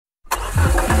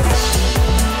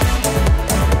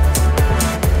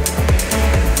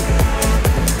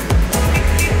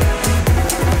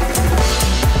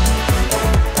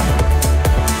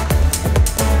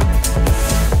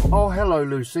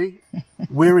Lucy.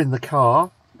 We're in the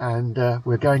car and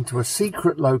we're going to a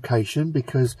secret location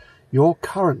because you're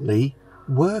currently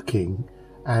working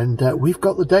and we've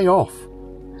got the day off.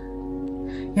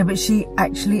 Yeah, but she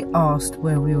actually asked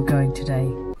where we were going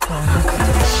today.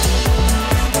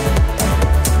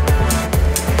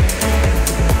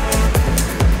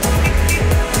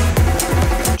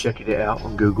 Checking it out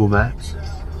on Google Maps.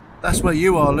 That's where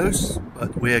you are, Luce,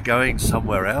 but we're going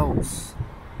somewhere else.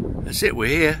 That's it, we're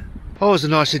here. Oh, there's a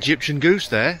nice Egyptian goose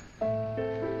there.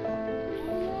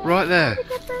 Right there.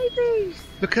 Look at babies.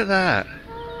 Look at that.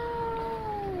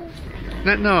 Oh. Isn't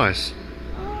that nice?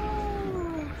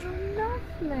 Oh, how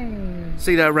lovely.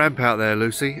 See that ramp out there,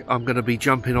 Lucy? I'm going to be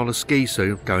jumping on a ski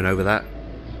soon, going over that.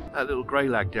 That little grey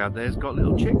lag down there's got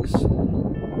little chicks.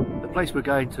 The place we're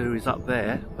going to is up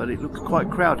there, but it looks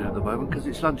quite crowded at the moment because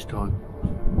it's lunchtime.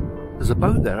 There's a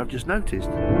boat there, I've just noticed.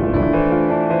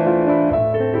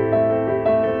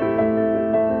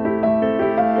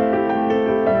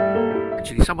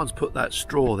 Actually, someone's put that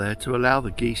straw there to allow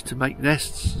the geese to make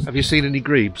nests. Have you seen any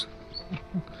grebes?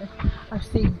 I've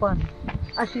seen one.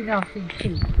 Actually, no, I've seen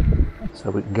two. So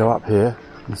we can go up here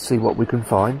and see what we can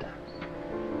find.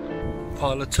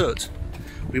 Pile of tut.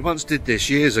 We once did this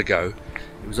years ago.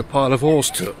 It was a pile of horse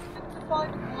tut. I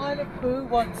found a pile of poo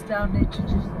once down near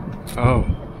Chichester. Oh.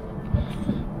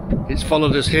 It's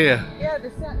followed us here. Yeah, the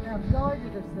sat nav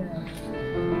guided us there.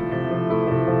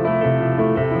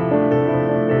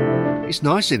 It's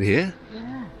nice in here.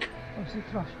 Yeah. What's the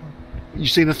thrush one? You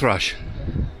seen a thrush?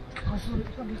 I saw it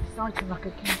on this side like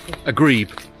a kingfish. A grebe.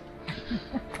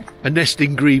 A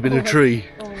nesting grebe in a tree.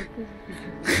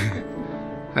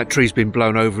 That tree's been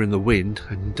blown over in the wind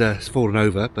and it's fallen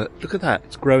over, but look at that,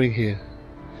 it's growing here.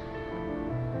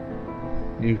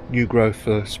 New growth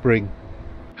for spring.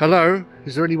 Hello,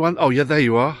 is there anyone? Oh yeah, there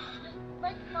you are.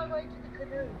 Making my way to the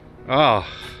canoe. Ah.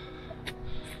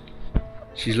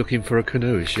 She's looking for a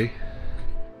canoe, is she?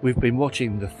 We've been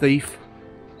watching The Thief,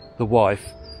 The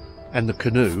Wife and The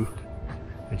Canoe,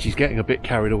 and she's getting a bit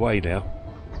carried away now.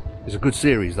 It's a good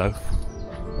series though.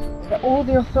 But all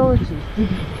the authorities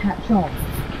didn't catch on.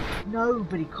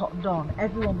 Nobody cottoned on.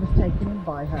 Everyone was taken in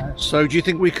by her. So do you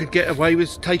think we could get away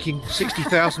with taking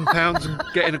 £60,000 and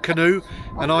getting a canoe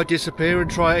and I disappear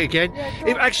and try it again?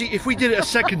 Yeah, if we did it a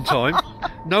second time,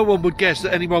 no one would guess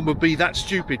that anyone would be that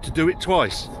stupid to do it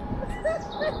twice.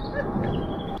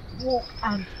 Walk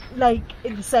and lake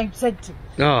in the same sentence.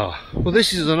 Ah, well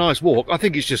this is a nice walk. I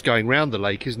think it's just going round the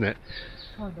lake, isn't it?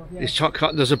 Kind of, yeah. It's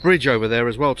there's a bridge over there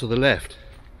as well to the left.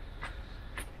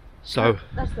 So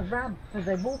that's the ramp for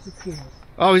the water skiers.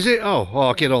 Oh, is it? Oh, well,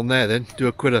 I'll get on there then, do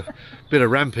a bit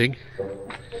of ramping.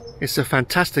 It's a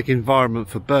fantastic environment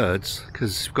for birds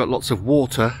because you've got lots of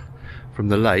water from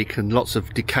the lake and lots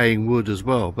of decaying wood as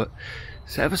well, but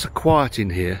it's ever so quiet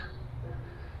in here.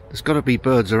 There's got to be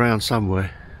birds around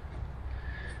somewhere.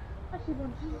 Actually,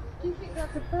 do you think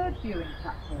that's a bird viewing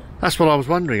platform? That's what I was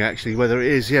wondering actually, whether it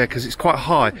is, yeah, because it's quite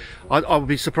high. I would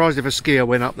be surprised if a skier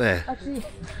went up there. Actually,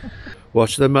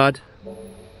 Watch the mud.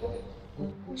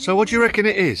 So what do you reckon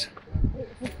it is?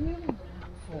 it's a viewing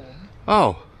platform.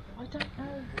 Oh. I don't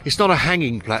know. It's not a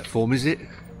hanging platform, is it?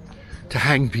 To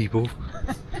hang people.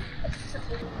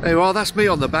 There you are, that's me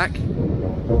on the back.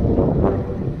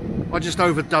 I just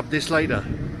overdubbed this later.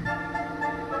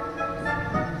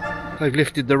 They've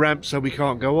lifted the ramp so we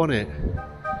can't go on it.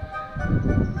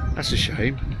 That's a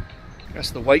shame.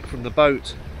 That's the wake from the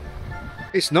boat.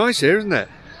 It's nice here, isn't it?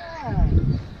 Yeah.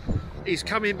 He's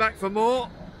coming back for more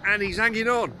and he's hanging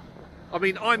on. I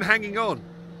mean, I'm hanging on.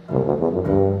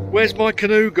 Where's my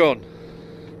canoe gone?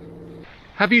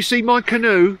 Have you seen my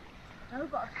canoe? No,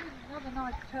 but I've seen another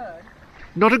nice turn.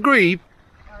 Not a grebe.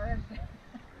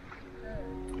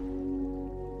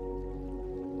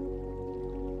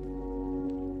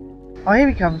 Oh, here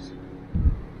he comes.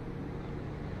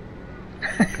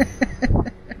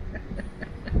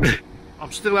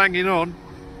 I'm still hanging on.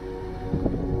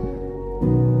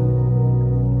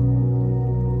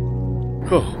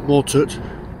 Oh, more tut.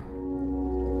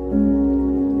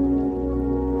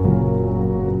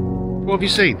 What have you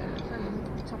seen?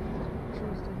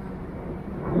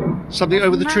 Something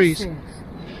over the trees.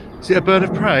 Is it a bird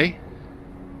of prey?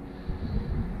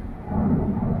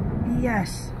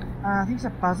 Yes. I think it's a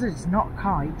buzzard. It's not a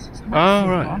kite. It's not Oh,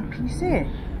 right. One. Can you see it?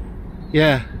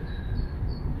 Yeah.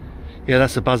 Yeah,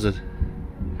 that's a buzzard.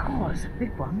 God, it's a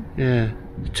big one. Yeah.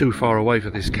 Too far away for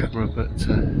this camera, but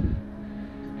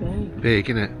Big. big,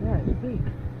 isn't it? Yeah, it's big.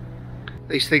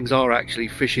 These things are actually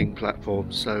fishing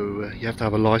platforms, so you have to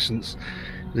have a license.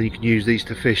 Then you can use these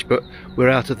to fish, but we're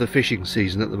out of the fishing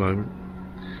season at the moment.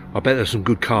 I bet there's some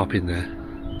good carp in there.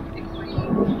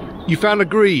 You found a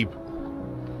grebe?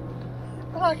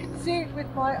 I can see it with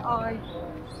my eye.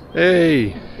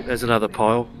 Hey, there's another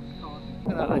pile.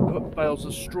 Look at that, they put bales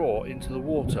of straw into the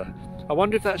water. I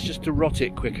wonder if that's just to rot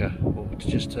it quicker, or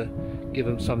just to give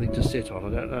them something to sit on. I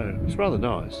don't know. It's rather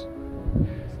nice.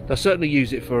 They'll certainly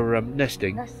use it for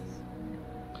nesting.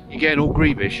 You're getting all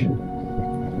greavish.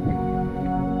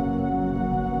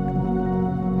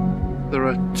 There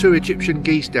are 2 Egyptian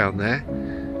geese down there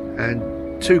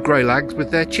and 2 grey lags with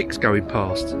their chicks going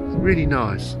past. It's really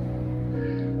nice.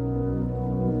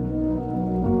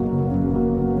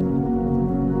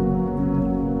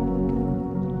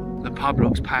 The pub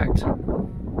looks packed.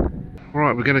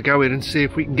 Right, we're going to go in and see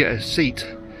if we can get a seat,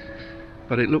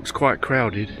 but it looks quite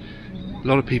crowded. A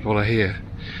lot of people are here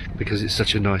because it's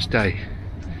such a nice day.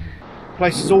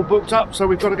 Place is all booked up, so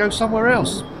we've got to go somewhere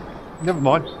else. Never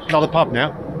mind, another pub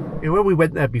now. Yeah, when we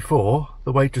went there before,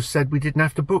 the waitress said we didn't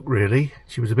have to book really.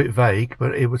 She was a bit vague,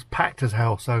 but it was packed as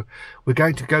hell, so we're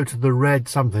going to go to the Red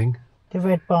something. The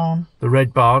Red Barn. The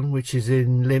Red Barn, which is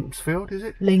in Limpsfield, is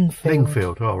it? Lingfield.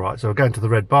 Lingfield, all right, so we're going to the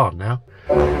Red Barn now.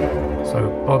 So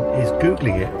Bon is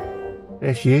Googling it.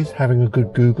 There she is, having a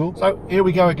good Google. So here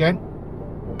we go again.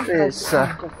 It's,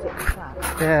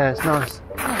 yeah, it's nice.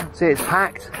 See, it's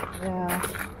packed. Yeah.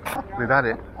 We've had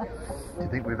it. Do you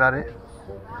think we've had it?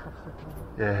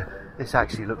 Yeah, this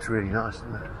actually looks really nice,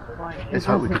 doesn't it? Let's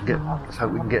hope we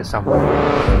can get somewhere.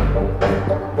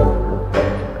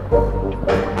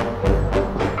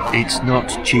 It's not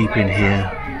cheap in here.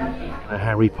 A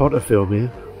Harry Potter film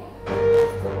here.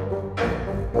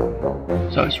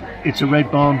 So it's a Red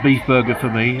Barn beef burger for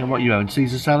me. And what you own?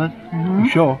 Caesar salad? You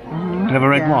sure? Can I have a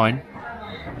red wine?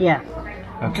 Yeah.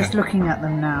 Okay. I'm just looking at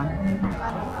them now.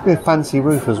 Yeah, fancy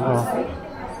roof as well.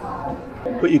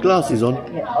 Put your glasses on.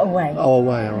 Yeah, away. Oh,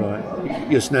 away, all right.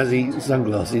 Your snazzy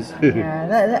sunglasses. Yeah,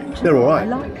 they're all right. I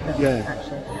like them, yeah.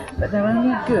 actually. But they're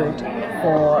only good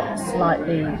for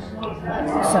slightly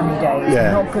sunny days.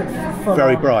 Yeah. Not good for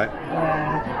very long. bright.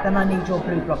 Yeah. Then I need your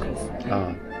blue blockers.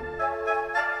 Ah.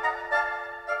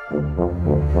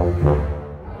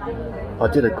 I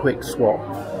did a quick swap.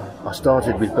 I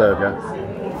started with burger,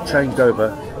 changed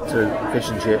over to fish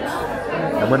and chips,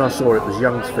 and when I saw it was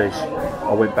Young's fish,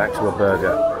 I went back to a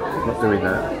burger. Not doing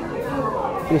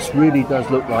that. This really does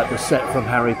look like the set from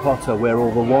Harry Potter where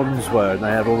all the wands were, and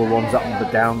they had all the wands up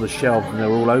and down the shelves and they're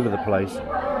all over the place.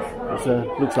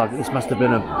 It looks like this must have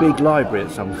been a big library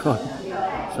at some time.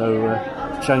 So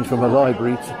change from a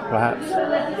library to perhaps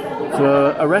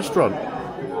to a restaurant,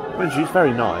 which is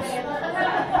very nice.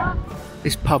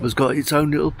 This pub has got its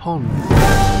own little pond.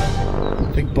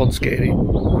 I think Bon's getting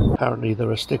in. Apparently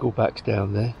there are sticklebacks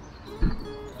down there.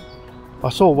 I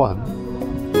saw one.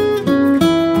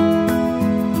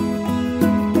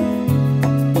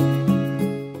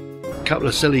 Couple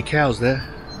of silly cows there.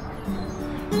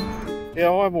 Yeah,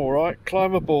 I'm alright.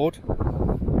 Climb aboard.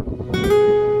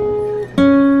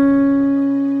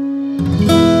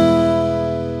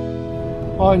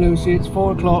 Hi Lucy, it's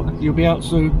 4 o'clock. You'll be out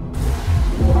soon.